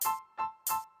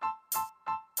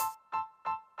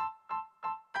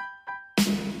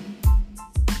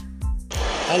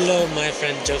Hello, my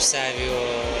friend Job Savio.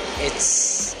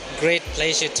 It's great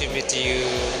pleasure to meet you.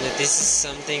 And this is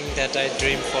something that I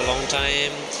dreamed for a long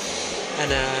time.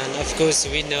 And of course,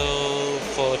 we know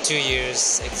for 2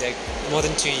 years, more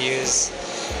than 2 years.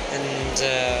 And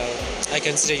I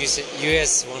consider you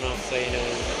as one of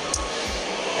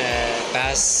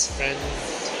best friend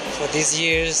for these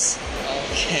years.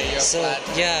 Okay, you're So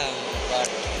flattered, yeah,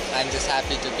 but I'm just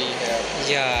happy to be here.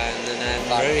 yeah, and I'm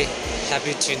But very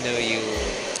happy to know you.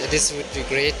 This would be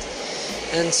great.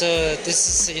 And so this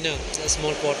is, a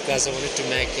small podcast I wanted to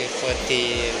make it for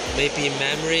the maybe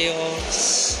memory or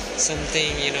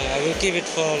something. I will keep it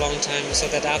for a long time so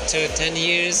that after 10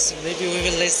 years, maybe we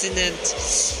will listen and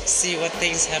see what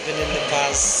things happened in the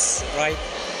past, right?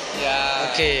 yeah,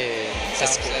 Okay,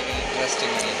 that's sounds good. like an interesting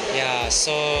name. Yeah,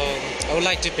 so I would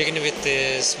like to begin with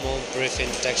a small brief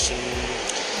introduction.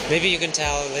 Maybe you can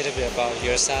tell a little bit about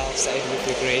yourselves. It would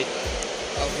be great.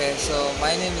 Okay, so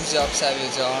my name is Job Savio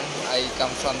John. I come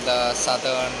from the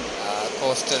southern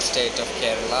coastal state of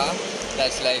Kerala.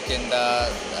 That's like in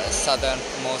the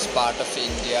southernmost part of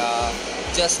India,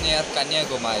 just near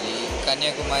Kanyakumari.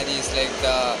 Kanyakumari is like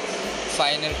the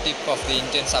final tip of the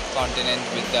Indian subcontinent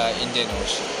with the Indian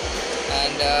Ocean.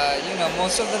 And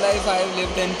most of the life I've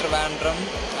lived in Trivandrum,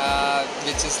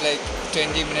 which is like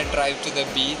 20-minute drive to the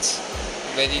beach,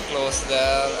 very close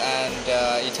there, and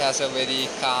it has a very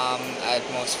calm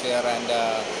atmosphere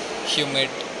and humid.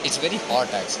 It's very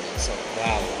hot actually. So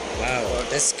Wow,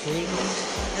 that's cool.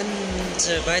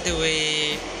 And by the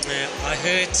way, I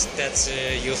heard that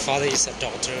your father is a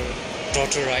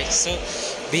daughter, right? So,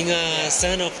 being a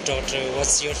son of daughter,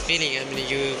 what's your feeling? I mean,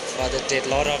 your father did a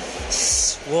lot of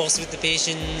works with the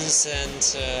patients, and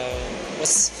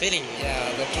what's feeling?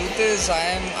 yeah, the truth is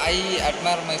I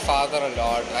admire my father a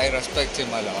lot. I respect him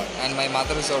a lot, and my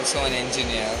mother is also an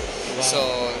engineer. Wow.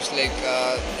 So it's like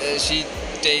she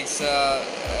takes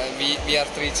we are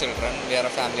three children. We are a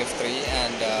family of three,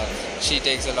 and she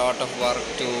takes a lot of work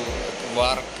to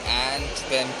work and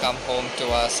then come home to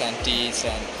us and teach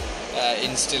and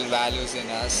instill values in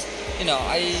us.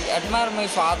 I admire my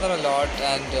father a lot,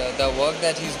 and the work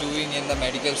that he's doing in the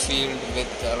medical field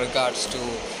with regards to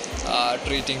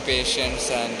treating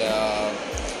patients and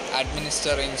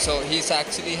administering. So he's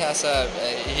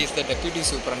the deputy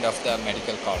superintendent of the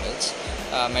medical college.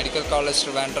 Medical College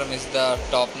Trivandrum is the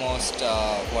topmost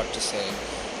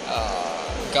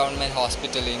government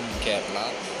hospital in Kerala,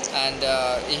 and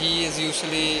he is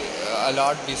usually a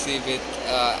lot busy with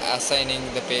assigning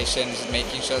the patients,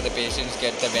 making sure the patients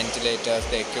get the ventilators,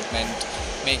 the equipment,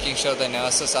 making sure the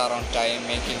nurses are on time,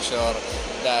 making sure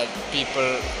that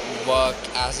people work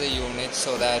as a unit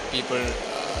so that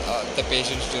the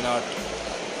patients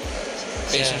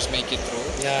Yeah. make it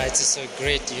through. Yeah, it's so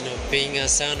great, being a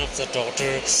son of the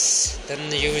daughter.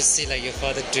 Then you will see like your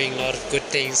father doing a lot of good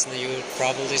things, and you're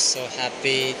probably so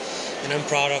happy. And I'm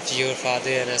proud of your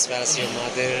father and as well as your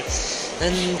mother.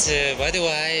 And by the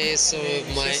way, so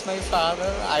my He's my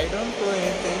father. I don't do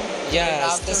anything.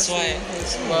 yeah, After that's why. seeing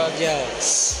his work, Yeah,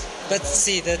 but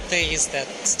see, the thing is that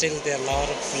still there are a lot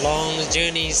of long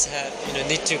journeys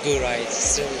need to go, right.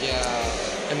 So yeah.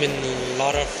 I mean, a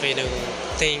lot of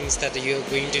things that you're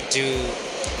going to do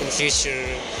in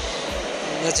future.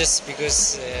 Not just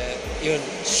because you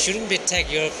shouldn't be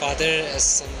take your father as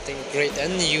something great,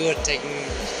 and you are taking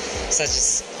such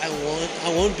as I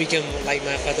won't become like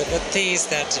my father. But thing is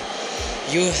that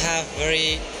you have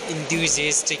very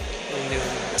enthusiastic,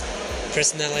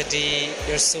 personality.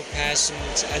 You're so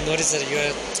passionate. I noticed that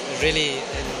you're really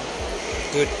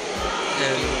good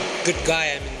good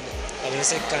guy. I mean, I want to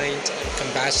say kind and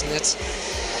compassionate.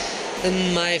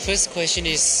 And my first question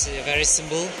is very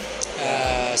simple.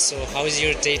 So, how is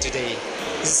your day today?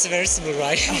 This is very simple,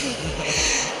 right?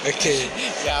 Okay.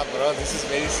 Yeah, bro, this is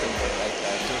very simple. Like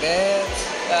today,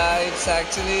 it's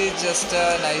actually just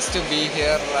nice to be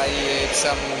here. I ate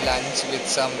some lunch with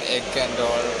some egg and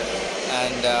all,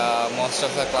 and most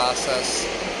of the classes.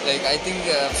 Like I think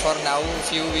for now,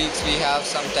 few weeks we have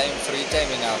some free time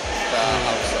in our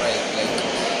house, right? Like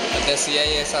the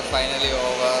CIAs are finally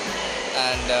over,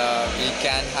 and we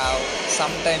can have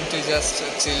some time to just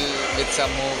chill with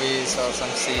some movies or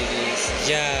some series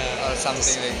Yeah. or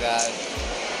something like that.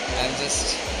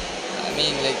 I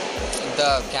mean, like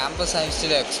the campus, I'm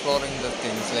still exploring the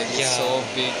things. Like it's Yeah. so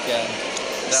big, and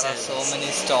there are so Sense. many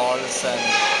stalls and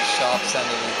shops and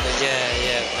everything.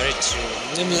 Yeah, very true.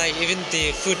 I mean, like even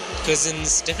the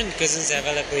different cuisines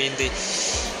available in the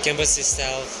campus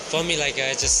itself. For me, like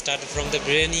I just started from the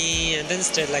biryani and then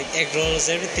started like egg rolls.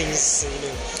 Everything's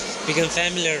become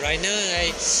familiar. Right now,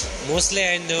 I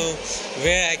know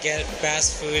where I get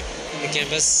fast food in the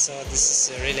campus. So this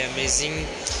is really amazing.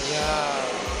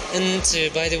 Yeah.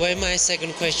 And by the way, my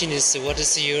second question is, what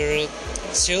is your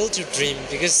childhood dream?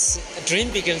 Because a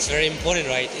dream becomes very important,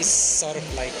 right? It's sort of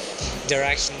like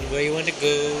direction where you want to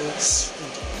go.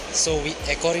 So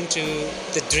according to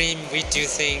the dream, we do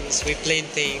things, we plan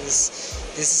things.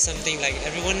 This is something like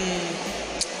everyone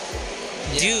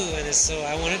do, and so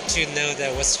I wanted to know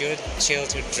that what's your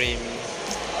childhood dream?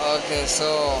 Okay, so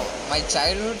my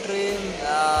childhood dream,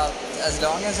 as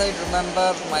long as I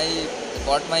remember,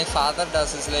 what my father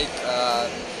does is like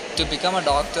to become a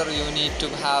doctor, you need to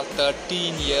have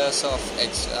 13 years of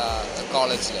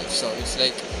college life. So it's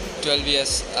like 12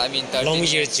 years. I mean, 13 long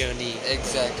year years. Journey.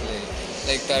 Exactly,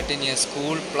 like 13 years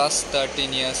school plus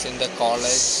 13 years in the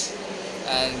college.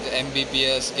 And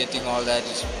MBBS, getting all that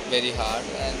is very hard.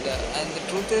 And the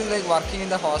truth is, like working in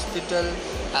the hospital,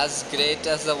 as great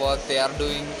as the work they are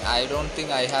doing, I don't think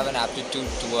I have an aptitude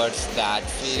towards that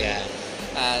field. Yeah.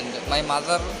 And my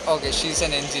mother, okay, she's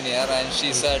an engineer and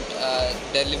she's a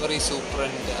delivery super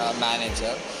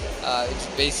manager. It's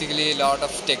basically a lot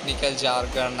of technical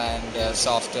jargon and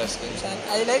software skills. And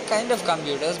I like kind of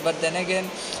computers, but then again,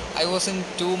 I wasn't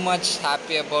too much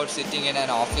happy about sitting in an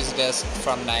office desk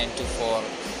from 9 to 4.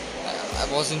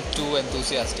 I wasn't too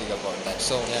enthusiastic about that.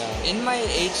 So in my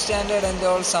 8th standard and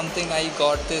all, something I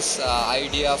got this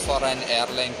idea for an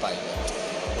airline pilot.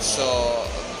 So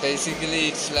basically,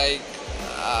 it's like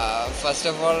first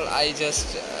of all, I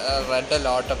just read a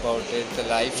lot about it, the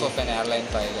life of an airline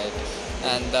pilot,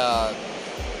 and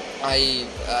I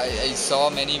saw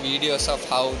many videos of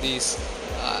how these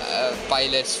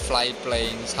pilots fly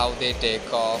planes, how they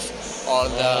take off, all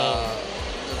the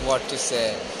what to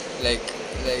say, like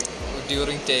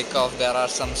during takeoff there are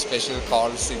some special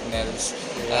call signals,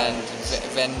 and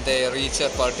when they reach a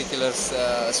particular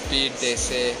speed, they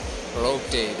say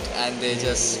rotate, and they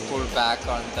just pull back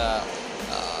on the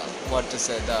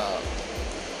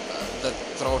the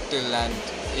throttle, and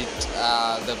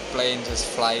the plane just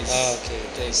flies.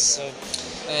 Okay. So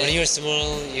when you were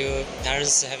small, your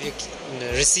parents have you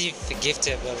received a gift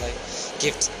about like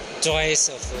gift toys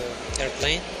of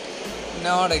airplane?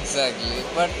 Not exactly,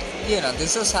 but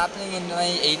this was happening in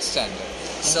my 8th standard.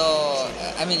 So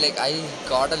I mean, like I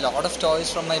got a lot of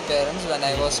toys from my parents when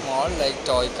I was small, like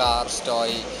toy cars,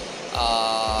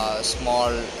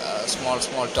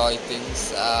 small toy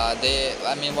things.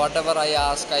 I mean, whatever I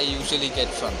ask, I usually get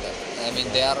from them. I mean,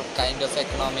 they are kind of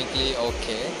economically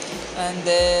okay, and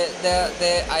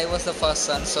I was the first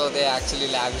son, so they actually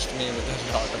lavished me with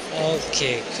a lot of things.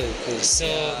 Okay, cool. So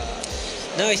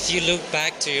now, if you look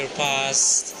back to your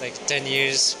past, like 10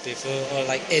 years before or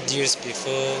like 8 years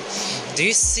before, do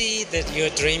you see that your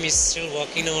dream is still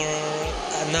working or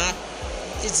not?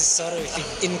 It's sort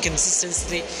of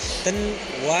inconsistency. Then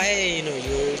why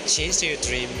you changed your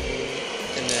dream?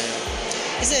 And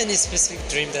is there any specific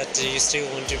dream that you still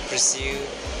want to pursue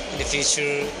in the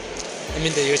future? I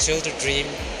mean, your childhood dream.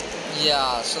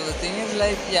 Yeah, so the thing is,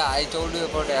 like, I told you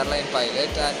about airline pilot,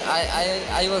 and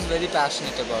I was very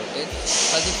passionate about it.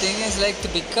 But the thing is, like, to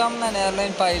become an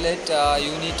airline pilot,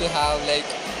 you need to have like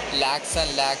lakhs and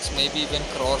lakhs, maybe even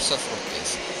crores of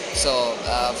rupees. So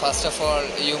first of all,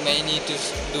 you may need to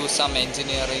do some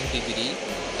engineering degree.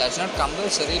 That's not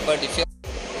compulsory, but if you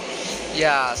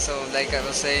so like I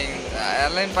was saying,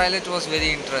 airline pilot was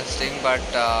very interesting, but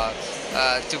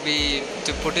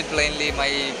to put it plainly,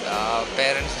 my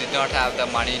parents did not have the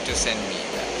money to send me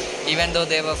there. Even though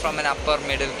they were from an upper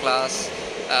middle class,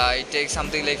 it takes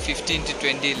something like 15 to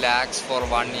 20 lakhs for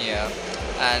 1 year,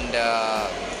 and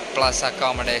plus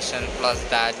accommodation, plus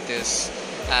this.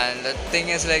 And the thing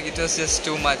is, like, it was just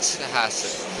too much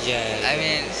hassle. I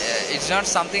mean, it's not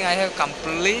something I have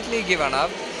completely given up.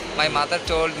 My mother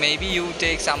told, maybe you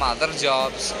take some other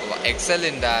jobs, excel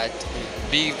in that,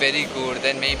 be very good,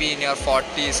 then maybe in your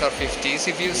 40s or 50s,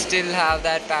 if you still have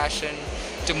that passion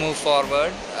to move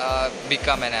forward,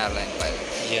 become an airline pilot.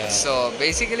 So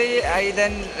basically, I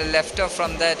then left off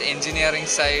from that engineering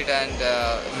side and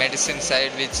medicine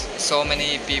side, which so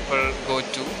many people go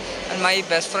to. And my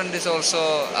best friend is also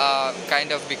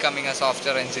kind of becoming a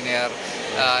software engineer.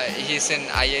 He's in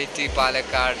IIT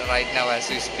Palakkad right now as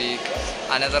we speak.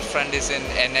 Another friend is in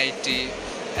NIT.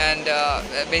 And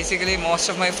basically, most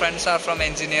of my friends are from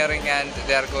engineering and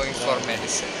they are going for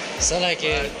medicine. So, like,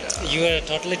 you are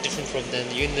totally different from them.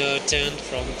 Turned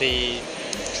from the.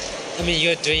 I mean,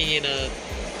 you're doing a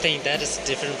thing that is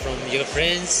different from your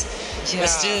friends. But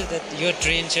still, that your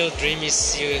dream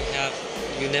is you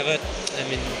never. I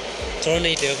mean, thrown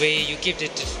it away. You keep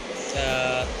it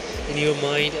in your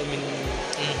mind. I mean,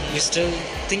 you're still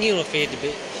thinking of it.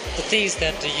 The thing is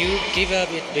that you give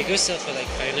up it because of like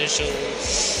financial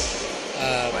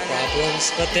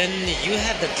problems, but then you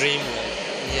have the dream, right?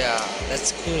 Yeah.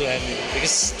 That's cool. I mean,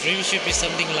 because dream should be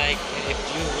something like if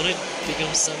you want to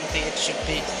become something, it should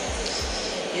be,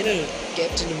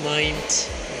 kept in mind.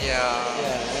 Yeah.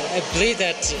 Yeah, I believe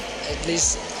that at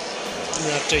least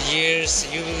after years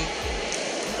you will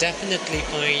definitely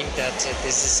find that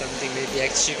this is something maybe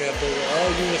achievable, or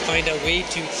you will find a way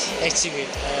to achieve it.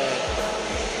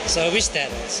 So I wish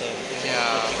that also.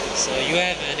 Yeah. So you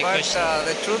have any But question?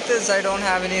 the truth is, I don't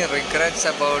have any regrets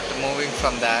about moving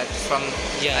from that.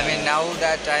 Yeah. I mean, now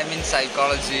that I'm in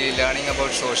psychology, learning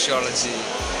about sociology,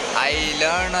 I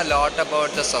learn a lot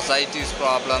about the society's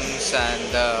problems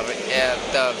and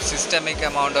the systemic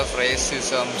amount of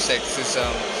racism,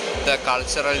 sexism, the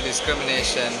cultural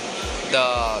discrimination,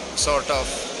 the sort of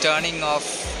turning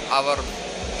off our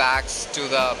backs to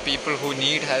the people who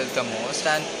need help the most.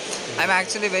 And I'm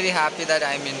actually very happy that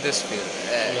I'm in this field,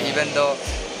 even though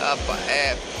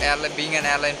being an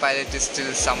airline pilot is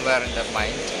still somewhere in the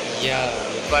mind. Yeah.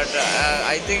 But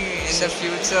I think in the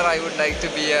future I would like to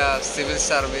be a civil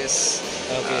service.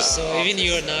 Okay, so even officer.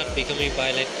 you're not becoming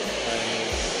pilot,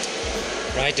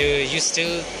 right? You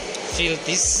still feel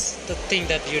the thing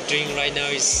that you're doing right now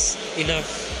is enough,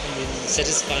 I mean,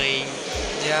 satisfying,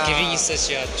 Yeah. giving such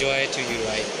a joy to you,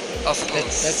 right? Of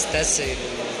course. That's a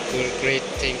great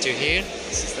thing to hear.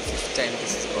 This is the fifth time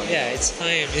this is going. Yeah, it's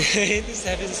fine. This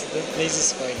happens. The place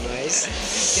is quite nice.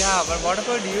 Yeah, but what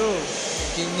about you?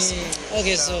 Give me.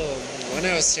 Okay, so when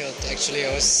I was child, actually,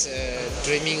 I was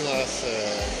dreaming of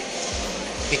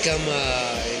become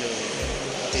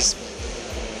this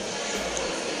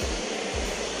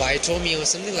biotomy or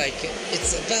something like.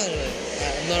 It's about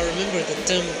I'm not remember the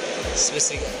term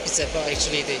specific. It's about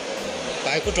actually the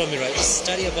biotomy, right? It's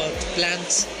study about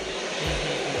plants.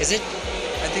 Is it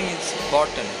I think it's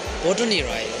botany. botany,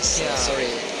 right? Yeah. Sorry. I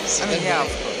mean, yeah,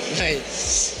 of course. Right.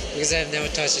 Because I've never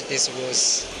touched these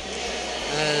words.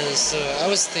 So I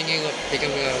was thinking of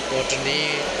becoming a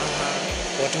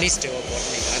botanist or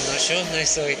botany. I'm not sure.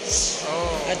 Sorry. I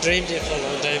Oh. dreamed it for a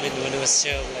long time, and when I was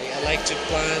child, like I like to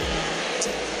plant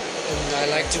and I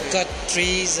like to cut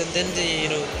trees, and then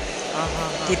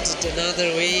put it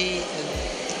another way.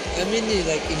 And I mean,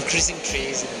 like increasing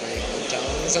trees in my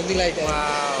hometown, something like that.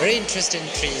 Wow. Very interested in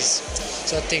trees,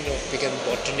 so I think of becoming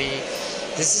botany.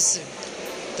 This is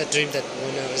the dream that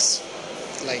when I was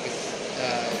like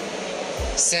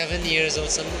 7 years or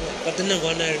something. But then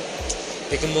when I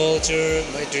become older,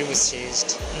 my dream was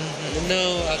changed. And then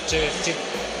now after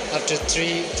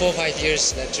 3, 4, 5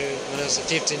 years later, when I was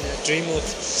 15, I dream of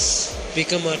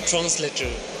become a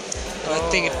translator. And I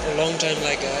think for a long time,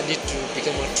 like I need to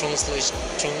become a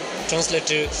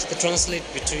translator to translate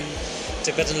between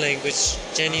Tibetan language,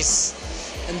 Chinese,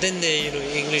 and then the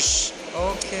English.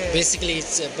 Okay. Basically,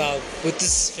 it's about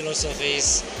Buddhist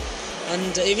philosophies,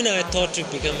 and even I thought to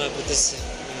become a Buddhist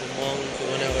monk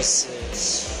when I was,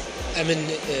 a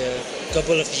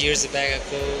couple of years back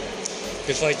ago,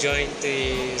 before I joined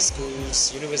the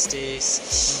schools,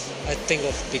 universities. I think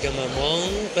of become a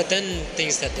monk, but then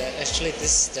things that actually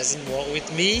this doesn't work with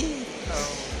me. Oh.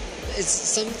 It's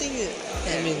something.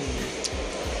 I mean,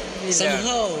 Yeah.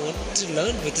 somehow I want to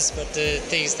learn Buddhist, but the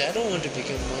thing is that I don't want to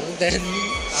become a monk. Then,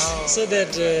 Oh. so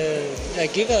that I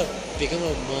give up, become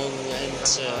a monk, and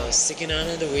seeking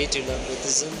another way to learn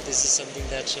Buddhism. This is something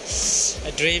that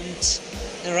I dreamed,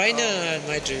 and right now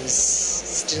my dream is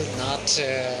still not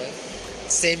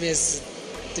same as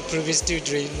the previous two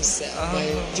dreams. My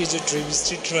future dream is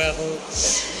to travel,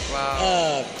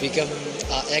 Wow. become an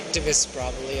activist.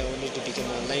 Probably I wanted to become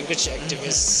a language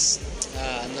activist.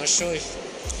 I'm not sure if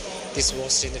this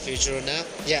works in the future or not.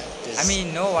 Yeah. I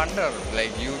mean, no wonder.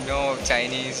 Like, you know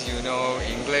Chinese, you know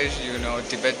English, you know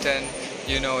Tibetan,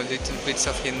 you know little bits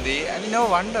of Hindi. I mean, no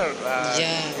wonder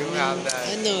you have that.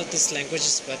 I know these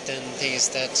languages, but then thing is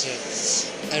that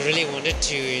I really wanted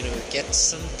to, get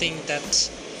something that,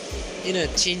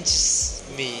 changes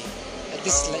me.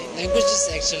 This language is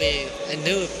actually, I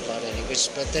know about the language,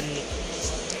 but then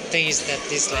thing is that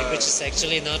this language is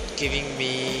actually not giving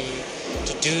me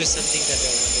to do something that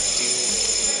I want to do.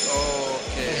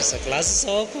 Okay. So class is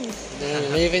open.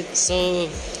 Leave it. So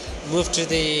move to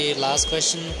the last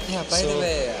question. Yeah, by the So,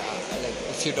 way, like,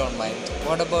 if you don't mind,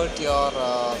 what about your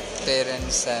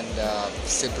parents and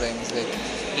siblings? Like,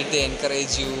 did they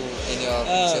encourage you in your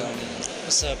journey?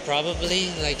 So probably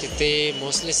like they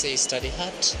mostly say study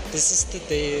hard. This is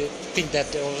the thing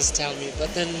that they always tell me.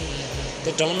 But then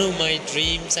they don't know my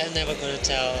dreams. I'm never gonna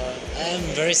tell. I'm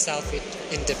very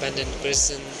self-independent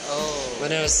person. Oh.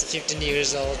 When I was 15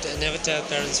 years old, I never tell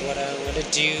parents what I want to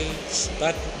do.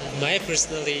 But my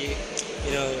personally,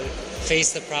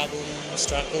 face the problems,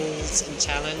 struggles, and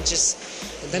challenges,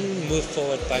 and then move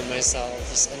forward by myself.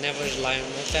 So I never rely on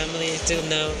my family till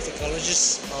now. The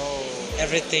colleges, Oh.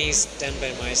 everything is done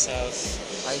by myself.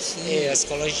 I see. Yeah,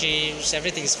 scholarships,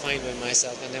 everything is fine by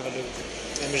myself. I never look.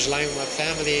 I'm relying on my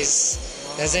families.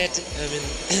 That's it. I mean,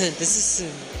 this is.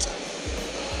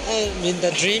 I mean,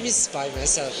 the dream is by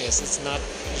myself. Yes, it's not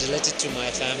related to my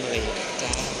family.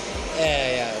 Damn.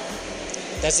 Yeah.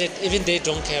 That's it. Even they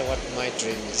don't care what my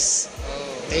dream is. Oh.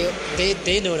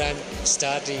 They know that I'm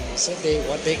studying, so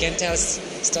what they can tell is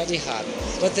study hard,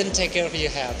 but then take care of your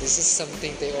health. This is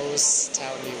something they always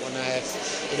tell me when I have,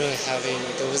 having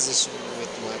conversation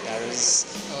with my parents,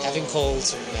 having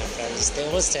calls with my parents. They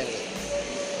always tell me.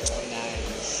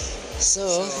 Nice. So,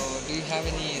 So, do you have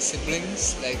any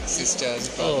siblings, like sisters,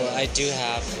 oh, brothers? I do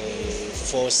have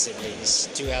 4 siblings,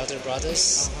 2 elder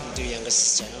brothers, and 2 younger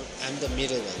sisters. I'm the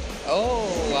middle one. Oh,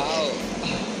 wow.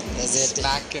 That's it.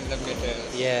 Smack in the middle.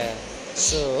 Yeah.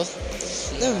 So,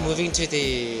 now Yeah. moving to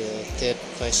the third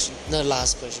question, no,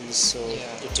 last question. So,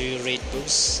 Yeah. do you read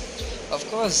books? Of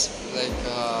course, like,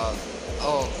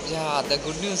 oh, yeah, the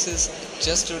good news is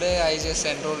just today I just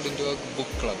enrolled into a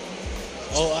book club.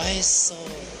 Oh, I saw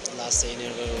last day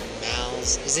in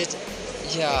Mal's. Is it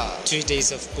Yeah, 2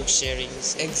 days of book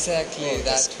sharings? exactly Oh, that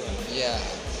that's one. Yeah.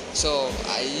 So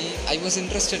I was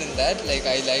interested in that. Like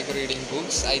I like reading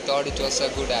books. I thought it was a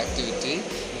good activity.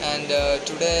 And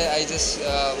today I just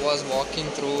was walking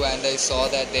through and I saw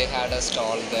that they had a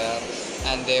stall there,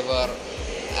 and they were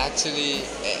actually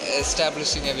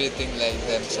establishing everything like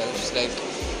themselves. Like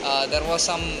there was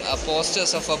some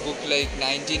posters of a book like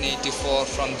 1984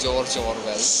 from George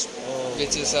Orwell, Oh,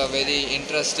 which is a very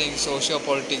interesting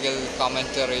socio-political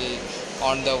commentary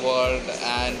on the world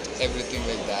and everything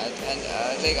like that. And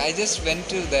like I just went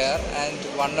to there, and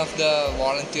one of the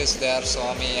volunteers there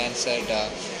saw me and said,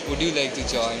 would you like to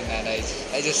join? And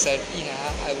I just said,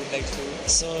 yeah, I would like to.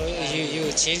 so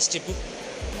you changed the book?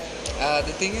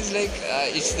 The thing is like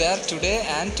it's there today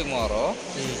and tomorrow.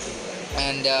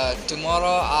 And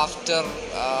tomorrow after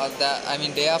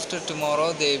day after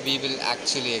tomorrow we will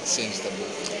actually exchange the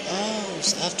book. Oh,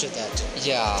 so after that.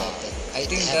 Yeah, I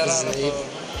think there happens are in the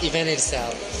about, event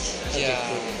itself. Okay, yeah.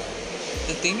 cool.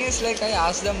 The thing is like I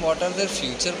asked them what are their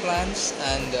future plans,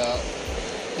 and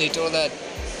they told that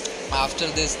after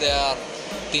this they are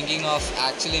thinking of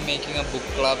actually making a book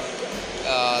club.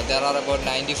 There are about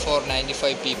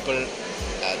 95 people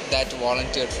that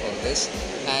volunteered for this,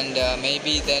 and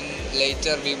maybe then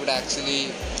later we would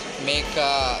actually make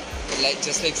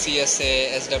just like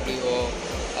CSA, SWO,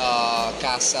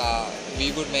 CASA,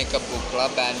 we would make a book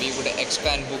club and we would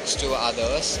expand books to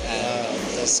others, and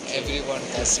That's great. everyone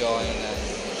could join.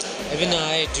 Even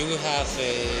I do have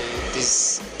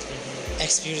this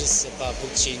experience about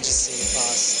book changes in the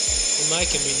past in my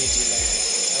community. Like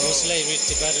mostly I read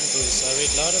Tibetan books. I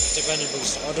read a lot of Tibetan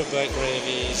books,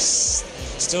 autobiographies,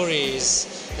 stories,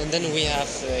 and then we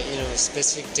have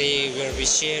specific day where we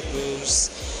share books,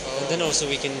 and then also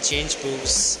we can change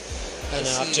books. And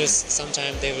I after see. some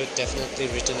time, they will definitely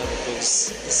return our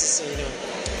books. This is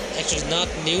actually not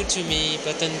new to me,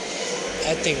 but then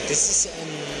I think this is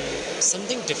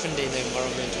something different in the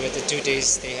environment where the 2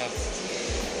 days they have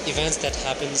events that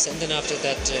happens, and then after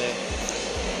that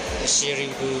sharing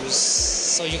books,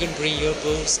 so you can bring your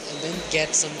books and then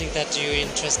get something that you're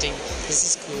interesting. This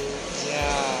is cool.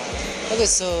 Yeah. Okay,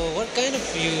 so what kind of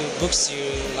books you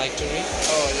like to read?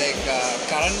 Oh, like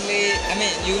currently,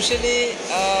 usually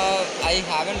I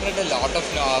haven't read a lot of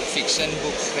fiction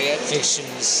books yet.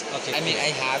 Fictions. Okay.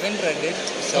 I haven't read it.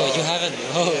 So, Oh, you haven't?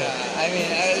 Oh.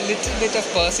 Yeah, a little bit of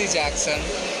Percy Jackson,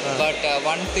 but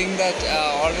one thing that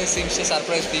always seems to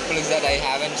surprise people is that I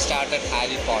haven't started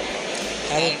Harry Potter.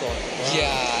 Harry And- Potter. Wow.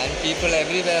 Yeah, and people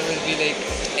everywhere will be like,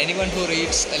 anyone who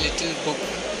reads a little book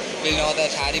will know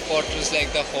that Harry Potter is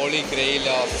like the holy grail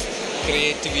of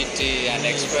creativity and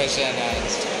expression, and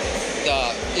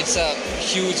it's a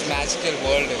huge magical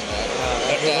world in there.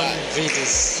 But, Everyone read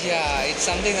this. yeah, it's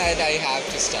something that I have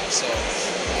to start. So,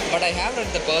 but I have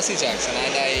read the Percy Jackson,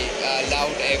 and I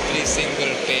loved every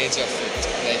single page of it.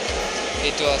 Like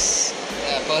it was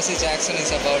Percy Jackson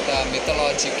is about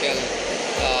mythological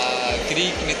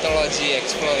Greek mythology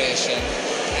exploration,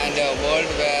 and a world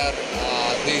where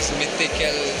these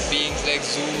mythical beings like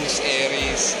Zeus,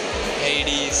 Ares,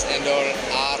 Hades, and all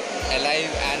are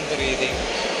alive and breathing,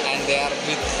 and and they are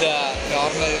with the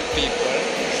normal people.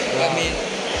 I Wow. mean,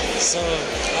 So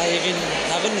I even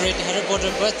haven't read Harry Potter,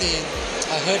 but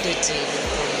I heard it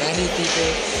from many people.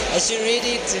 I should read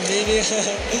it. Maybe.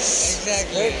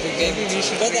 exactly. Maybe we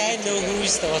should. But read I know who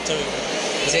is the author.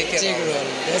 J.K. J.K. Rowling.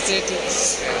 Rowling. That's it.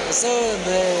 So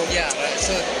Yeah, right.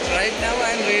 So right now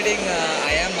I'm reading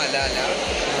I Am Malala.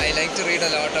 I like to read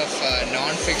a lot of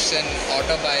non-fiction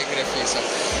autobiographies of.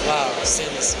 wow,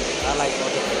 since I like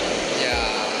author. Yeah,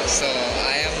 so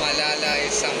I Am Malala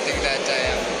is something that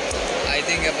I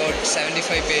think about 75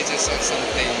 pages or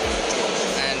something through,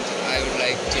 and I would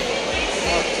like to,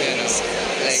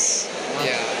 like,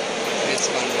 yeah, it's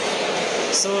wonderful.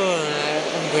 So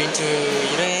I'm going to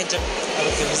end up our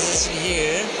conversation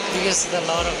here because there are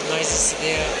a lot of noises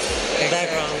there, Exactly.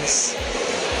 backgrounds.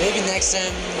 Maybe next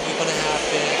time we're gonna have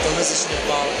a conversation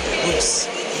about books.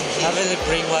 I will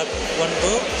bring one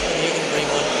book and you can bring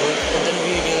one book, and then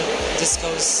we will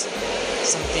discuss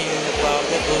something about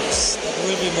the books that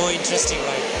will be more interesting,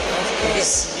 right?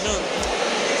 Because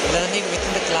learning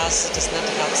within the class does not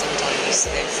help sometimes.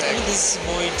 I mean, this is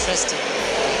more interesting.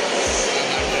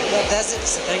 But that's it.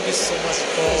 So thank you so much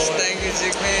for Thank you,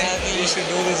 Jigme. having We should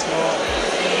do this more.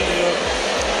 your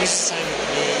precious time